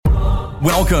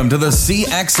Welcome to the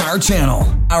CXR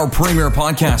channel, our premier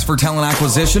podcast for talent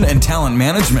acquisition and talent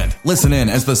management. Listen in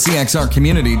as the CXR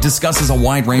community discusses a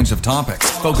wide range of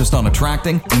topics focused on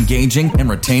attracting, engaging, and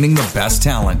retaining the best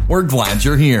talent. We're glad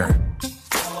you're here.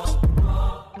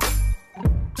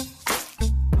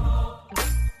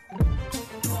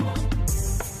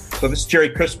 So this is Gerry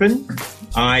Crispin.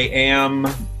 I am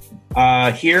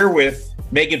here with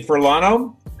Megan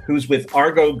Furlano, who's with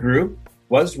Argo Group,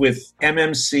 was with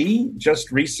MMC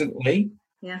just recently.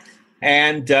 Yes.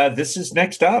 And this is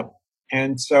Next Up.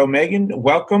 And so, Megan,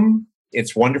 welcome.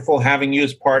 It's wonderful having you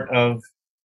as part of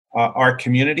our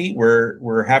community.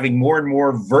 We're having more and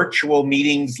more virtual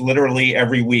meetings literally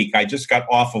every week. I just got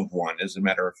off of one, as a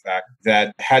matter of fact,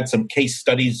 that had some case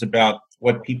studies about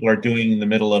what people are doing in the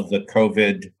middle of the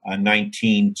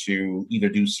COVID-19 to either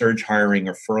do surge hiring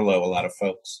or furlough a lot of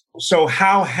folks. So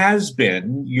how has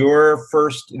been your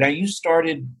first, now you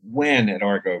started when at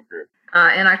Argo Group?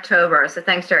 In October. So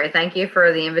thanks, Gerry. Thank you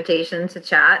for the invitation to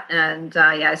chat. And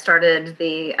I started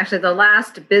the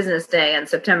last business day in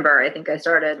September. I think I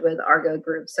started with Argo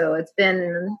Group. So it's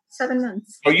been 7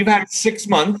 months. Oh, you've had 6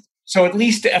 months. So at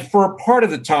least for a part of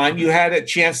the time, you had a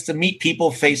chance to meet people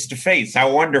face to face.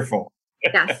 How wonderful.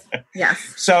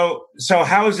 Yes. So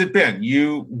how has it been?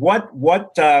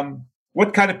 What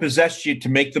kind of possessed you to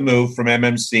make the move from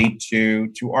MMC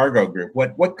to Argo Group?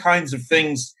 What kinds of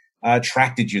things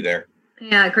attracted you there?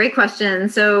 Yeah, great question.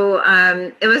 So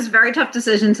it was a very tough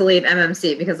decision to leave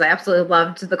MMC because I absolutely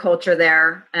loved the culture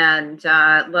there and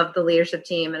loved the leadership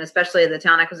team and especially the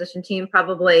talent acquisition team.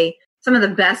 Probably some of the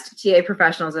best TA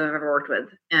professionals I've ever worked with,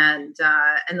 and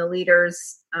the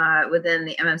leaders within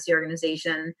the MMC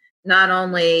organization not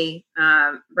only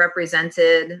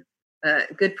represented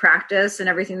good practice and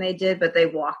everything they did, but they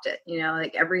walked it. You know,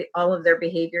 like all of their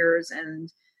behaviors and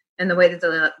the way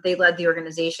that they led the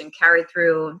organization carried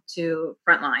through to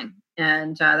frontline.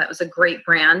 And that was a great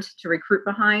brand to recruit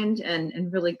behind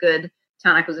and really good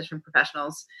talent acquisition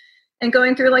professionals. And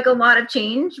going through like a lot of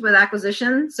change with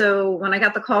acquisition. So when I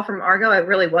got the call from Argo, I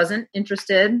really wasn't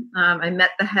interested. I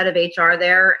met the head of HR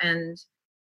there and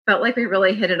felt like we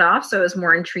really hit it off. So I was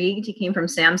more intrigued. He came from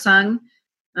Samsung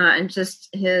and just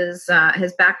his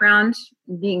background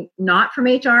being not from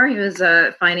HR. He was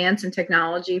a finance and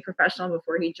technology professional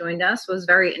before he joined us, was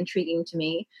very intriguing to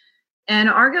me. And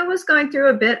Argo was going through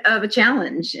a bit of a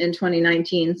challenge in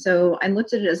 2019. So I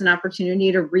looked at it as an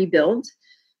opportunity to rebuild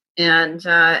and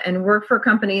work for a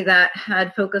company that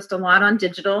had focused a lot on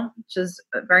digital, which is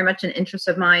very much an interest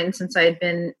of mine since I had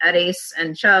been at ACE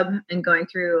and Chubb and going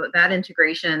through that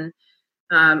integration.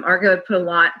 Argo had put a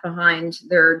lot behind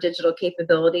their digital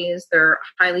capabilities. They're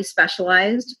highly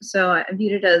specialized. So I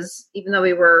viewed it as, even though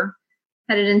we were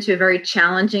headed into a very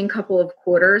challenging couple of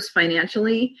quarters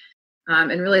financially,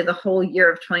 and really the whole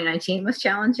year of 2019 was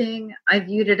challenging, I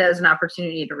viewed it as an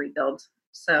opportunity to rebuild.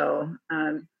 So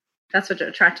that's what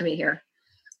attracted me here.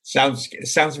 Sounds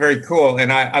very cool.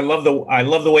 And I love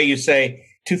the way you say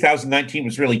 2019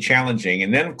 was really challenging.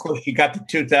 And then of course you got to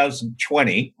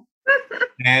 2020.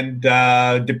 And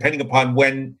depending upon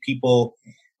when people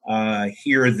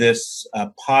hear this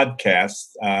podcast,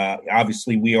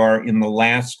 obviously we are in the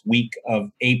last week of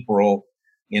April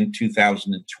in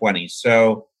 2020.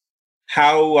 So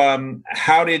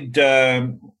how did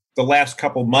the last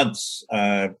couple months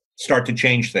start to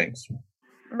change things?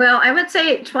 Well, I would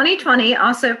say 2020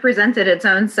 also presented its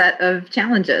own set of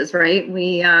challenges, right?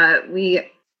 We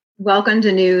welcomed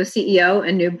a new CEO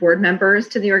and new board members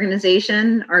to the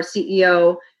organization. Our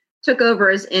CEO took over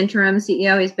as interim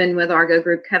CEO. He's been with Argo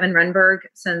Group, Kevin Renberg,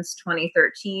 since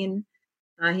 2013.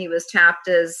 He was tapped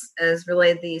as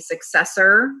really the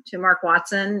successor to Mark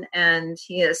Watson, and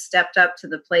he has stepped up to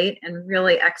the plate and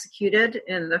really executed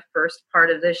in the first part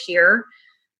of this year.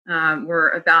 We're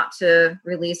about to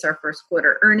release our first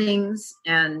quarter earnings,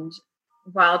 and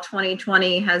while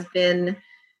 2020 has been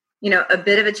a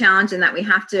bit of a challenge in that we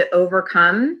have to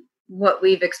overcome what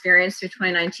we've experienced through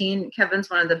 2019. Kevin's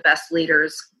one of the best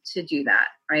leaders to do that,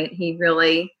 right? He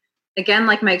really, again,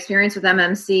 like my experience with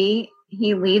MMC,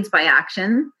 he leads by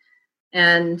action.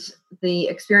 And the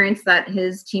experience that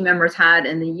his team members had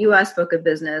in the U.S. book of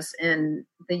business in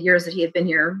the years that he had been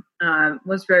here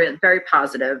was very, very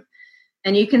positive.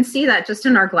 And you can see that just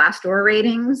in our Glassdoor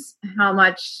ratings, how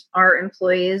much our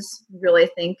employees really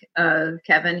think of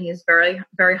Kevin. He's very,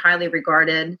 very highly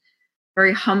regarded,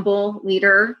 very humble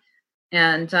leader.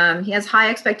 And he has high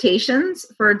expectations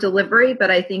for delivery, but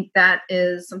I think that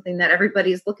is something that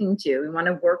everybody's looking to. We want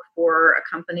to work for a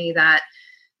company that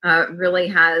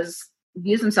really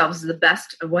views themselves as the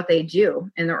best of what they do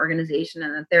in their organization,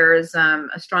 and that there is a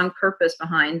strong purpose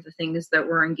behind the things that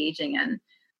we're engaging in.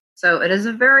 So it is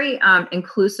a very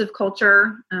inclusive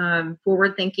culture,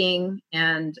 forward thinking.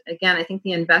 And again, I think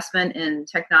the investment in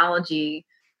technology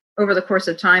over the course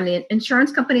of time, the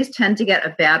insurance companies tend to get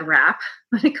a bad rap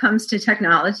when it comes to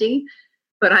technology.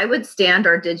 But I would stand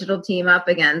our digital team up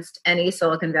against any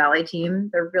Silicon Valley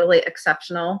team. They're really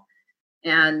exceptional.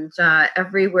 And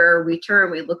everywhere we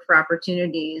turn, we look for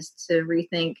opportunities to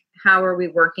rethink, how are we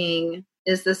working?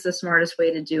 Is this the smartest way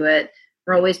to do it?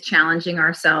 We're always challenging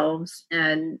ourselves.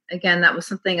 And again, that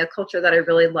was a culture that I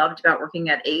really loved about working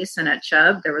at ACE and at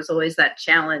Chubb. There was always that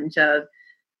challenge of,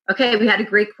 okay, we had a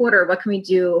great quarter. What can we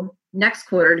do next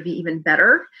quarter to be even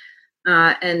better?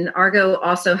 And Argo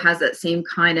also has that same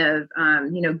kind of,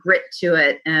 grit to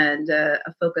it, and a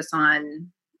focus on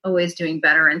always doing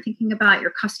better and thinking about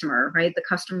your customer, right? The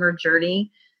customer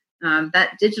journey.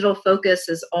 That digital focus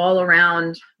is all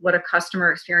around what a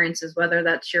customer experience is, whether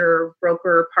that's your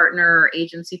broker partner or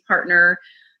agency partner,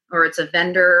 or it's a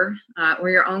vendor,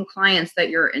 or your own clients that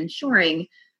you're insuring.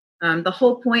 The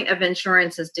whole point of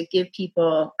insurance is to give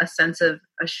people a sense of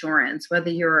assurance, whether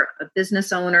you're a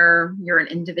business owner, you're an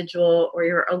individual, or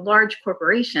you're a large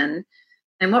corporation.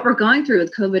 And what we're going through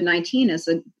with COVID-19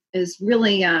 is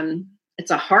really,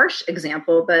 it's a harsh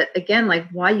example, but again, like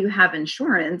why you have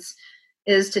insurance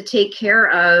is to take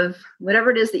care of whatever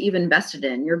it is that you've invested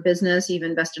in your business. You've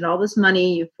invested all this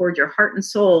money, you've poured your heart and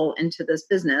soul into this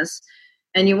business,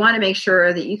 and you want to make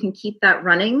sure that you can keep that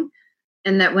running,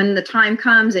 and that when the time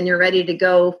comes and you're ready to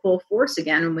go full force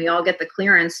again, when we all get the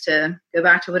clearance to go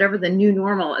back to whatever the new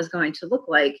normal is going to look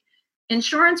like,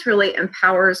 insurance really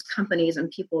empowers companies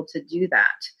and people to do that.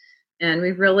 And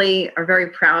we really are very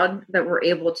proud that we're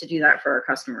able to do that for our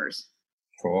customers.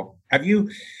 Cool. Have you,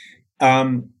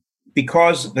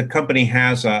 because the company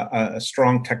has a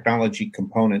strong technology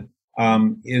component,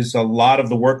 is a lot of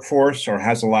the workforce, or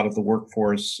has a lot of the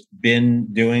workforce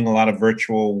been doing a lot of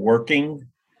virtual working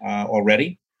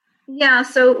already? Yeah,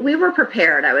 so we were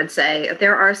prepared, I would say.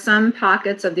 There are some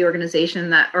pockets of the organization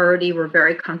that already were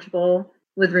very comfortable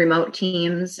with remote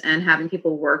teams and having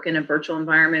people work in a virtual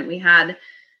environment. We had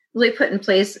really put in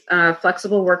place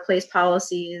flexible workplace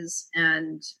policies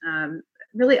and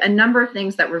really a number of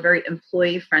things that were very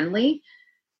employee friendly.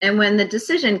 And when the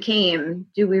decision came,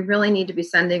 do we really need to be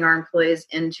sending our employees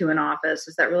into an office?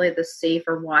 Is that really the safe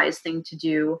or wise thing to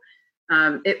do?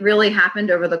 It really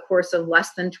happened over the course of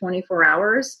less than 24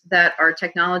 hours that our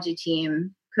technology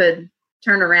team could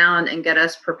turn around and get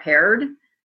us prepared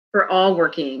for all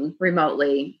working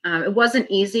remotely. It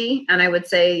wasn't easy. And I would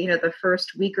say, the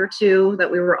first week or two that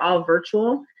we were all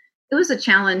virtual, it was a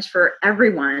challenge for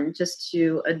everyone just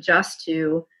to adjust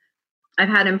to. I've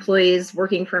had employees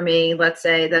working for me, let's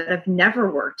say, that have never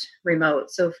worked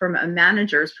remote. So from a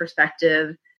manager's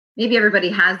perspective, maybe everybody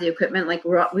has the equipment, like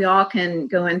we all can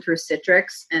go in through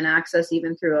Citrix and access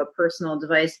even through a personal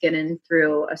device, get in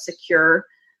through a secure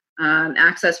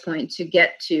access point to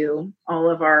get to all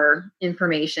of our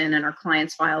information and our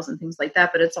clients' files and things like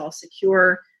that. But it's all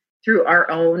secure through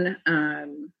our own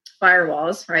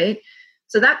firewalls, right?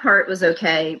 So that part was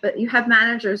okay. But you have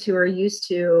managers who are used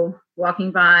to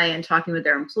walking by and talking with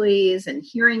their employees and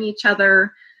hearing each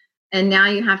other. And now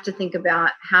you have to think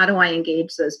about, how do I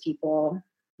engage those people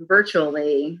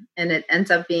virtually? And it ends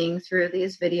up being through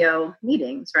these video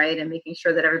meetings, right? And making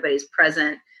sure that everybody's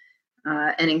present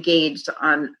and engaged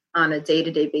on a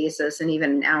day-to-day basis and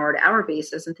even an hour-to-hour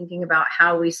basis, and thinking about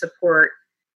how we support,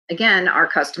 again, our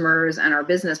customers and our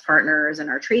business partners and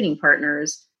our trading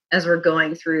partners as we're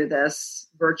going through this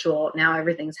virtual. Now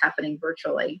everything's happening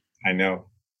virtually. I know.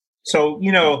 So,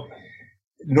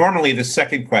 normally the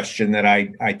second question that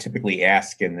I typically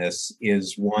ask in this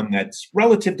is one that's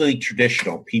relatively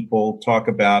traditional. People talk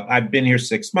about, I've been here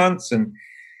 6 months and,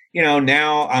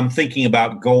 now I'm thinking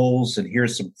about goals, and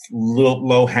here's some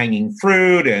low-hanging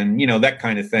fruit and, that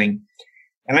kind of thing.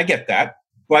 And I get that.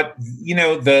 But,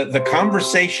 the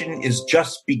conversation is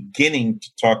just beginning to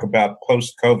talk about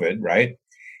post-COVID, right?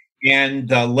 And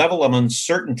the level of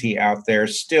uncertainty out there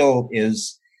still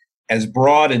is as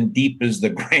broad and deep as the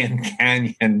Grand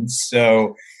Canyon.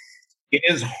 So it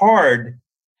is hard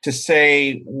to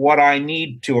say what I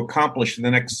need to accomplish in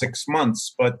the next 6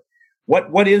 months. But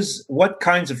what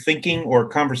kinds of thinking or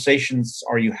conversations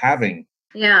are you having?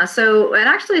 Yeah, so it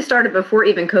actually started before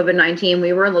even COVID-19.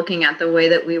 We were looking at the way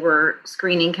that we were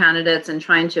screening candidates and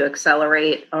trying to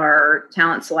accelerate our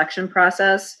talent selection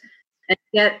process and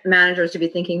get managers to be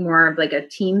thinking more of like a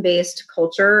team-based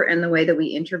culture in the way that we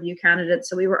interview candidates.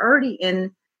 So we were already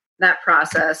in that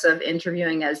process of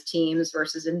interviewing as teams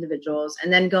versus individuals,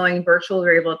 and then going virtual. We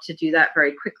were able to do that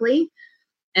very quickly.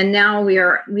 And now we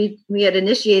had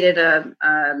initiated a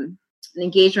an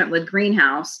engagement with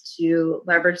Greenhouse to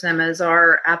leverage them as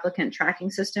our applicant tracking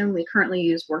system. We currently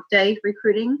use Workday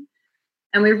recruiting.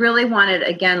 And we really wanted,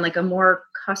 again, like a more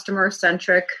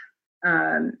customer-centric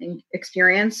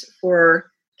experience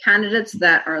for candidates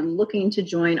that are looking to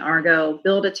join Argo,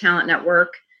 build a talent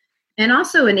network, and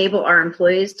also enable our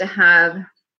employees to have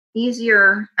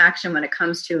easier action when it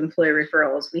comes to employee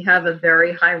referrals. We have a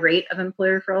very high rate of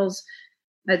employee referrals.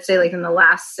 I'd say like in the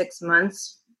last 6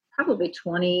 months, probably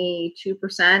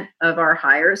 22% of our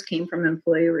hires came from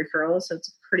employee referrals. So it's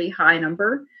a pretty high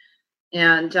number.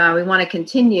 And we want to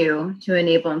continue to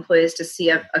enable employees to see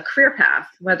a career path,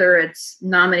 whether it's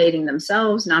nominating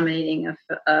themselves, nominating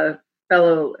a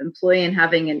fellow employee and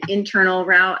having an internal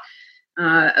route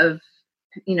of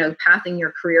pathing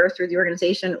your career through the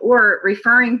organization, or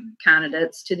referring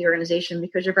candidates to the organization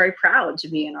because you're very proud to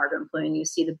be an Argo employee and you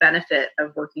see the benefit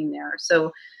of working there.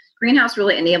 So Greenhouse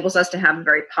really enables us to have a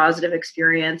very positive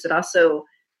experience. It also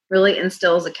really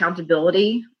instills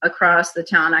accountability across the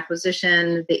talent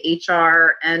acquisition, the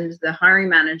HR, and the hiring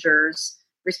managers'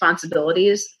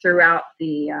 responsibilities throughout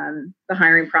the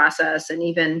hiring process, and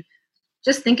even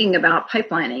just thinking about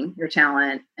pipelining your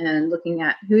talent and looking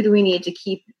at who do we need to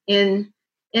keep in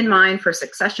mind for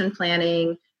succession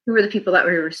planning, who are the people that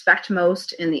we respect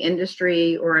most in the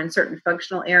industry or in certain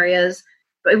functional areas,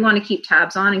 but we want to keep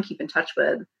tabs on and keep in touch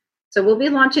with. So we'll be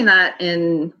launching that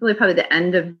in really probably the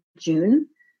end of June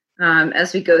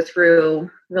as we go through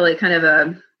really kind of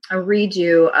a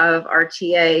redo of our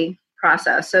TA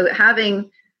process. So having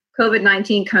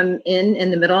COVID-19 come in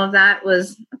the middle of that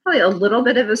was probably a little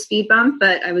bit of a speed bump,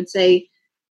 but I would say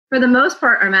for the most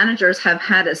part, our managers have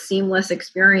had a seamless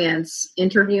experience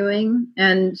interviewing.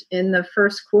 And in the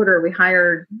first quarter, we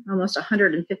hired almost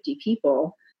 150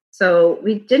 people. So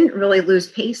we didn't really lose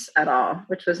pace at all,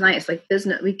 which was nice. Like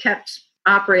business, we kept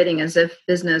operating as if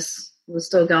business was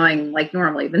still going like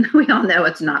normal, even though we all know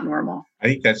it's not normal. I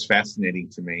think that's fascinating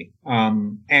to me.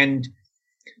 And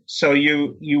so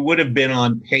you would have been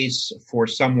on pace for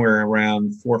somewhere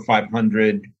around 400 or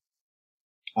 500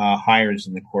 hires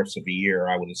in the course of a year,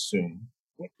 I would assume.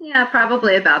 Yeah,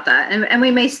 probably about that. And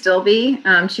we may still be,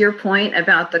 to your point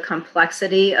about the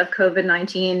complexity of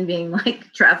COVID-19 being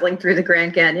like traveling through the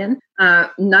Grand Canyon.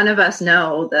 None of us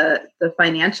know the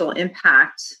financial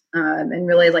impact and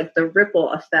really like the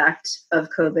ripple effect of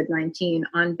COVID-19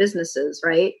 on businesses,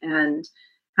 right? And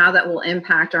how that will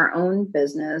impact our own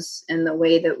business and the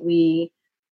way that we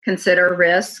consider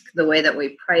risk, the way that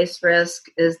we price risk.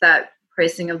 Is that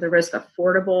pricing of the risk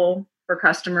affordable for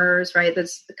customers, right?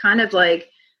 That's kind of like,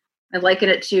 I liken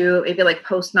it to maybe like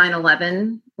post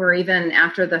 9/11, or even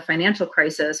after the financial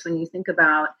crisis, when you think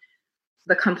about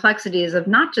the complexities of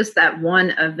not just that one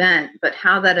event, but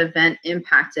how that event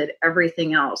impacted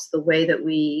everything else, the way that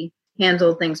we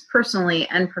handle things personally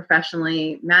and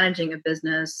professionally, managing a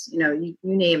business, you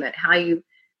name it, how you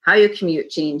commute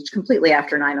changed completely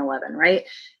after 9/11, right?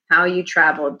 How you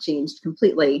traveled changed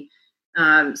completely.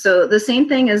 So the same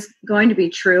thing is going to be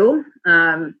true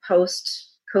post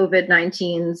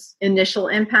COVID-19's initial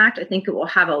impact. I think it will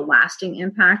have a lasting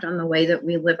impact on the way that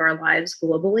we live our lives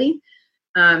globally.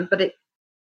 And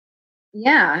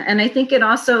I think it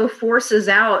also forces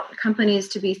out companies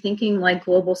to be thinking like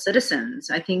global citizens.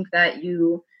 I think that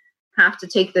you have to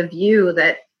take the view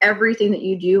that everything that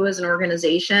you do as an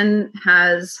organization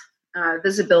has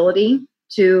visibility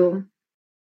to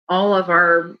all of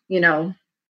our,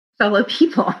 fellow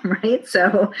people, right?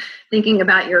 So thinking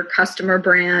about your customer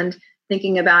brand,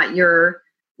 thinking about your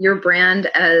brand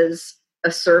as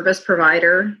a service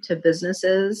provider to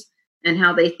businesses, and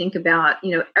how they think about,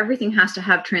 everything has to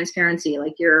have transparency,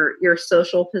 like your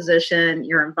social position,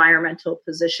 your environmental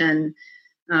position,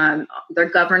 their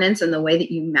governance, and the way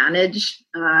that you manage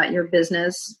your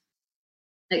business.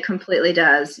 It completely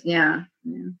does. Yeah.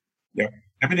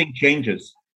 Everything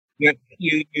changes. You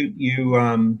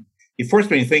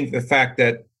forced me to think the fact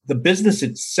that the business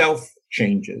itself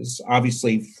changes.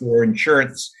 Obviously, for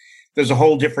insurance, there's a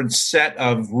whole different set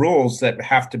of rules that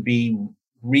have to be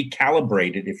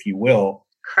recalibrated, if you will.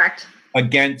 Correct.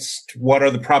 Against what are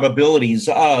the probabilities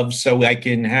of, so I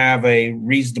can have a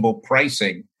reasonable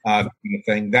pricing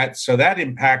thing. That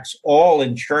impacts all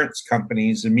insurance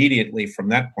companies immediately from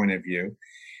that point of view.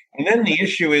 And then the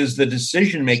issue is the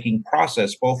decision-making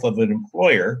process, both of an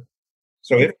employer.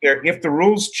 So if the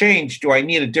rules change, do I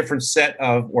need a different set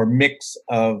of or mix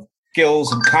of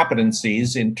skills and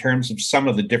competencies in terms of some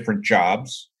of the different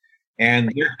jobs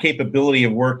and their capability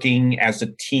of working as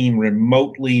a team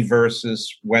remotely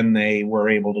versus when they were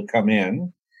able to come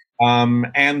in,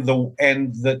 and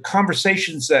the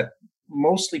conversations that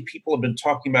mostly people have been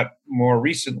talking about more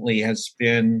recently has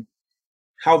been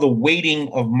how the weighting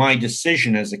of my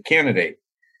decision as a candidate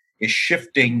is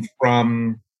shifting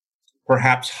from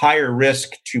perhaps higher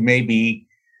risk to maybe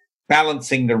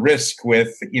balancing the risk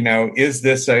with, is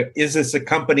this a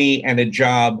company and a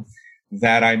job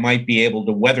that I might be able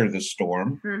to weather the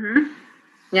storm? Mm-hmm.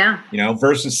 Yeah.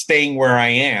 Versus staying where I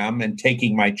am and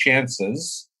taking my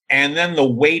chances. And then the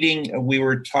weighting, we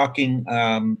were talking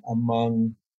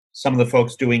among some of the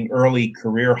folks doing early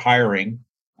career hiring.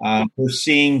 We're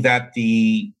seeing that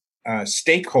the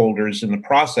stakeholders in the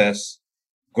process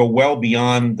go well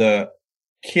beyond the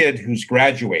kid who's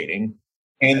graduating,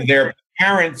 and their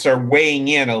parents are weighing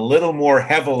in a little more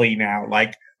heavily now.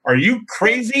 Like, are you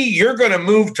crazy? You're going to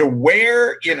move to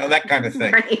where? That kind of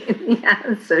thing. Right. Yeah,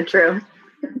 that's so true.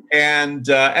 And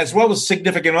as well as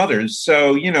significant others.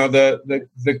 So,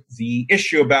 the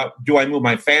issue about, do I move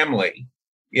my family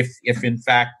if in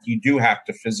fact you do have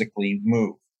to physically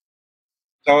move?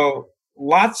 So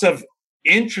lots of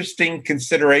interesting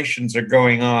considerations are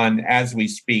going on as we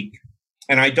speak.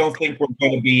 And I don't think we're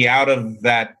going to be out of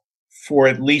that for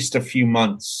at least a few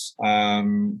months.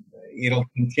 It'll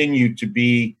continue to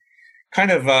be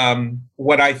kind of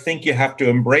what I think you have to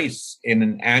embrace in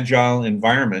an agile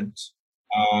environment.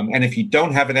 And if you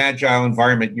don't have an agile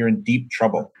environment, you're in deep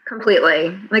trouble.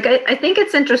 Completely. Like, I think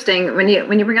it's interesting when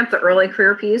you bring up the early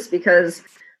career piece, because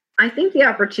I think the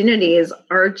opportunities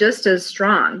are just as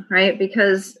strong, right?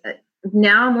 Because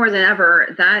now more than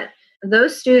ever, that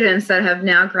those students that have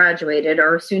now graduated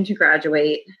or soon to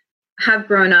graduate have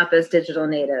grown up as digital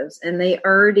natives, and they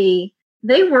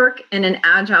work in an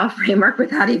agile framework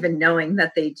without even knowing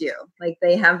that they do. Like,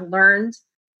 they have learned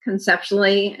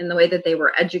conceptually in the way that they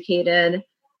were educated.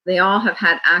 They all have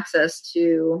had access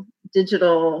to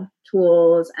digital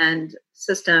tools and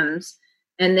systems,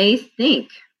 and they think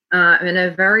in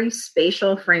a very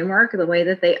spatial framework, the way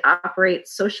that they operate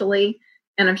socially,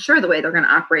 and I'm sure the way they're going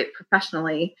to operate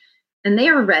professionally. And they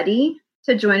are ready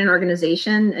to join an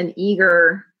organization and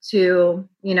eager to,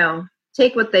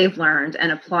 take what they've learned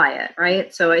and apply it,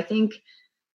 right? So I think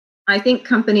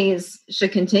companies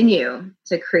should continue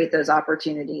to create those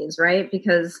opportunities, right?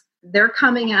 Because they're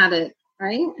coming at it,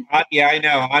 right? Yeah, I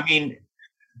know. I mean,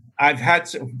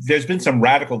 there's been some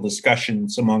radical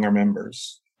discussions among our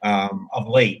members of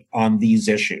late on these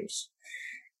issues.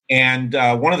 And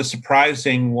one of the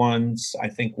surprising ones, I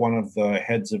think one of the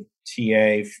heads of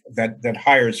TA that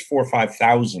hires 4,000 or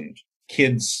 5,000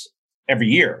 kids every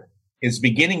year is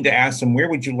beginning to ask them, where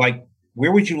would you like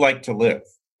to live?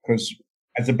 Because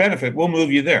as a benefit, we'll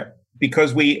move you there,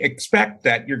 because we expect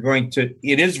that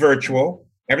it is virtual.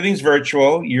 Everything's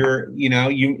virtual.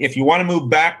 If you want to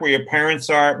move back where your parents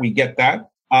are, we get that.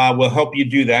 We'll help you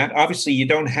do that. Obviously,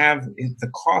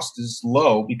 the cost is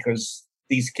low because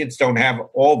these kids don't have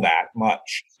all that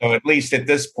much. So at least at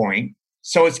this point.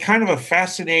 So it's kind of a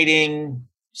fascinating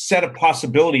set of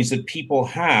possibilities that people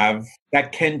have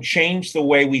that can change the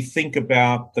way we think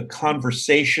about the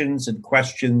conversations and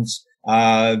questions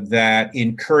that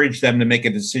encourage them to make a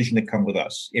decision to come with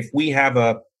us. If we have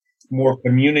a more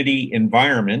community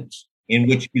environment in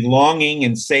which belonging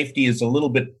and safety is a little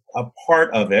bit a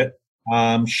part of it,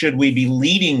 should we be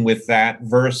leading with that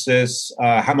versus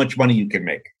how much money you can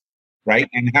make, right?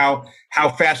 And how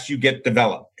fast you get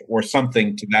developed or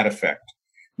something to that effect.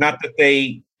 Not that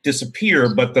they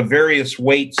disappear, but the various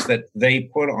weights that they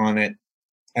put on it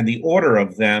and the order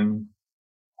of them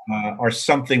are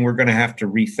something we're going to have to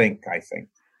rethink, I think.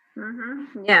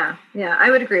 Mm-hmm. Yeah,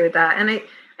 I would agree with that. And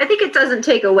I think it doesn't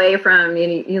take away from,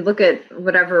 you look at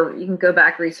whatever, you can go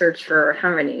back research for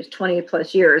how many, 20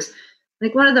 plus years.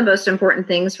 Like, one of the most important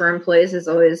things for employees is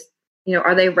always,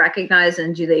 are they recognized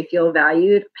and do they feel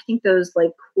valued? I think those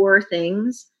core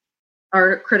things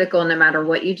are critical no matter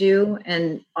what you do.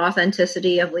 And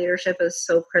authenticity of leadership is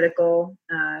so critical.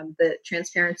 The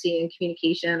transparency and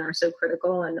communication are so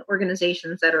critical, and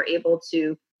organizations that are able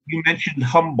to. You mentioned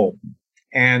humble.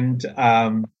 And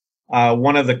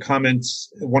one of the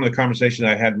conversations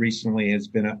I had recently has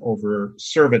been over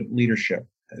servant leadership,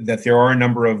 that there are a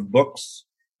number of books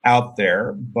out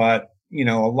there, but,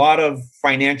 a lot of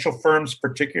financial firms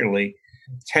particularly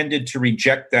tended to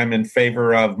reject them in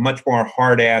favor of much more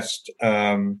hard-assed,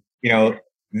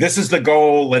 this is the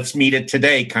goal, let's meet it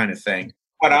today kind of thing.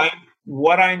 But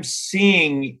what I'm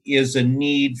seeing is a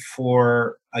need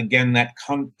for, again, that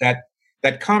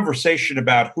conversation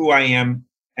about who I am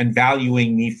and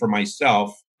valuing me for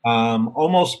myself,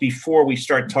 almost before we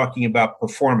start talking about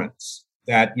performance.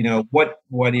 That,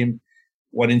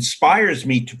 what inspires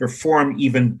me to perform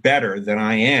even better than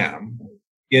I am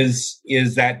is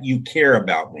that you care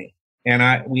about me.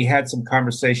 And we had some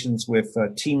conversations with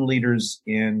team leaders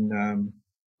in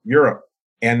Europe,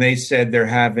 And they said they're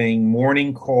having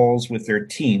morning calls with their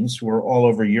teams who are all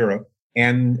over Europe.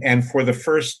 And for the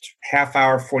first half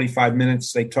hour, 45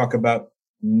 minutes, they talk about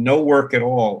no work at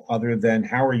all other than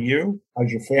how are you?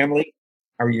 How's your family?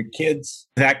 How are your kids?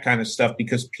 That kind of stuff,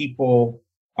 because people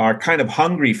are kind of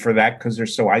hungry for that because they're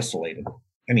so isolated.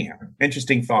 Anyhow,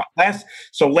 interesting thought.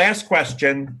 Last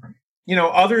question,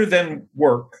 other than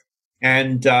work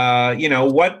and,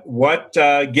 what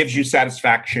gives you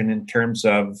satisfaction in terms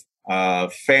of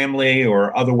family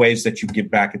or other ways that you give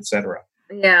back, et cetera?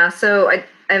 Yeah. So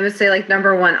I would say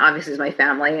number one, obviously, is my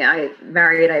family. I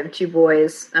married. I have two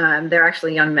boys. They're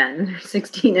actually young men,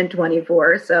 16 and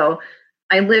 24. So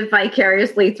I live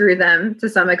vicariously through them to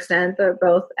some extent. They're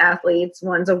both athletes.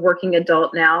 One's a working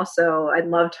adult now. So I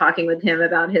love talking with him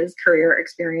about his career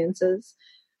experiences.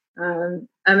 I'm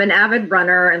an avid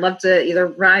runner. I love to either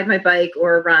ride my bike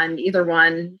or run, either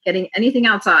one. Getting anything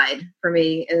outside for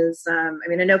me is, I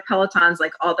know Peloton's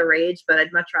all the rage, but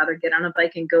I'd much rather get on a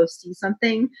bike and go see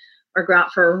something or go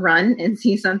out for a run and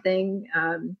see something.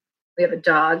 We have a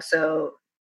dog, so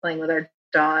playing with our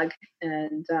dog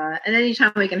and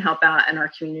anytime we can help out in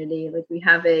our community.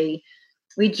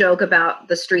 We joke about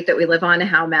the street that we live on and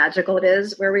how magical it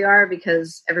is where we are,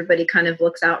 because everybody kind of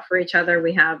looks out for each other.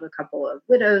 We have a couple of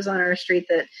widows on our street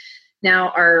that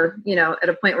now are, at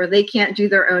a point where they can't do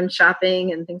their own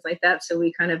shopping and things like that. So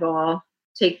we kind of all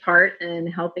take part in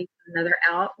helping one another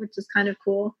out, which is kind of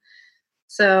cool.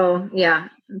 So, yeah.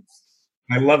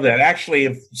 I love that.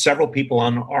 Actually, several people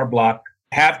on our block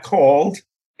have called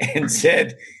and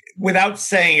said, without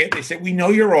saying it, they said, "We know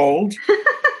you're old.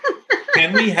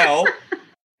 Can we help?"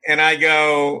 And I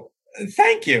go,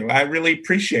 "Thank you. I really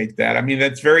appreciate that.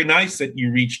 That's very nice that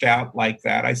you reached out like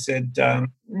that." I said,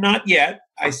 "Not yet."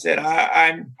 I said,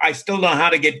 I still know how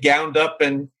to get gowned up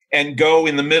and go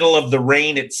in the middle of the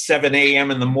rain at 7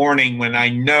 a.m. in the morning when I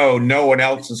know no one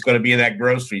else is going to be in that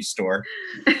grocery store.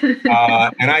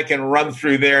 And I can run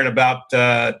through there in about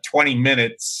 20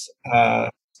 minutes,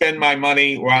 spend my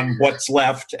money on what's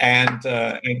left and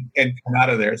come out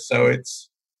of there. So it's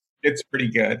pretty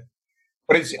good.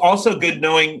 But it's also good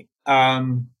knowing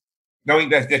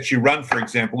that you run, for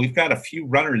example. We've got a few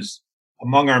runners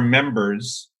among our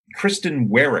members. Kristen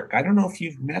Werrick. I don't know if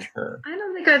you've met her. I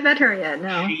don't think I've met her yet,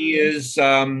 no. She is,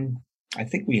 I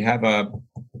think we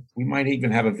might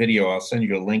even have a video. I'll send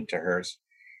you a link to hers.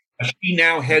 She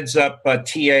now heads up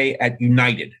TA at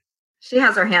United. She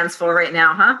has her hands full right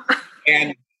now, huh?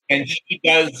 And she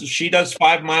does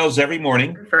 5 miles every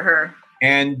morning. Good for her.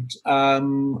 And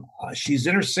she's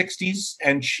in her 60s,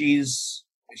 and she's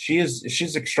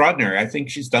extraordinary. I think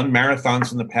she's done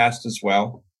marathons in the past as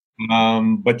well.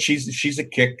 But she's a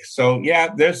kick. So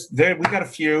yeah, we got a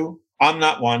few. I'm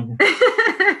not one.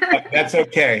 But that's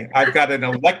okay. I have an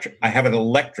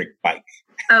electric bike.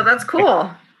 Oh, that's cool.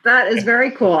 That is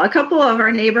very cool. A couple of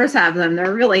our neighbors have them.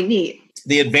 They're really neat.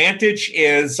 The advantage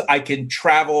is I can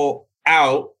travel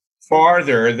out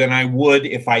farther than I would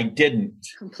if I didn't.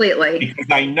 Completely. Because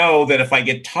I know that if I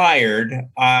get tired,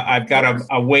 I've got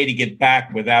a way to get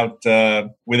back without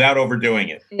overdoing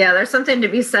it. Yeah, there's something to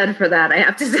be said for that, I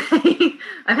have to say.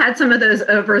 I've had some of those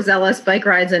overzealous bike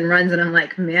rides and runs, and I'm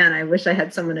like, man, I wish I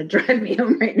had someone to drive me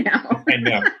home right now. I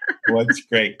know. Well, that's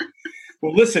great.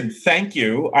 Well, listen, thank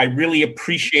you. I really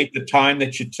appreciate the time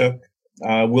that you took.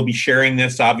 We'll be sharing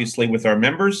this, obviously, with our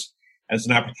members as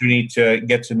an opportunity to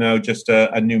get to know just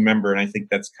a new member. And I think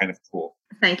that's kind of cool.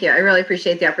 Thank you. I really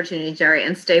appreciate the opportunity, Gerry,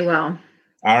 and stay well.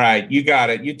 All right. You got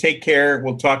it. You take care.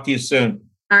 We'll talk to you soon.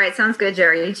 All right. Sounds good,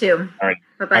 Gerry. You too. All right.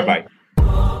 Bye-bye. Bye-bye.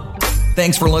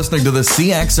 Thanks for listening to the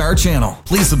CXR channel.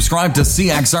 Please subscribe to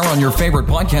CXR on your favorite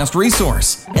podcast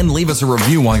resource and leave us a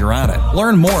review while you're at it.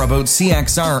 Learn more about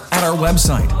CXR at our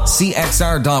website,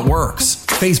 cxr.works,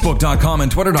 facebook.com and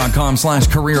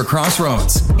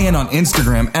twitter.com/careercrossroads, and on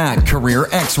Instagram at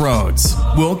careerxroads.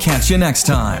 We'll catch you next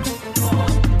time.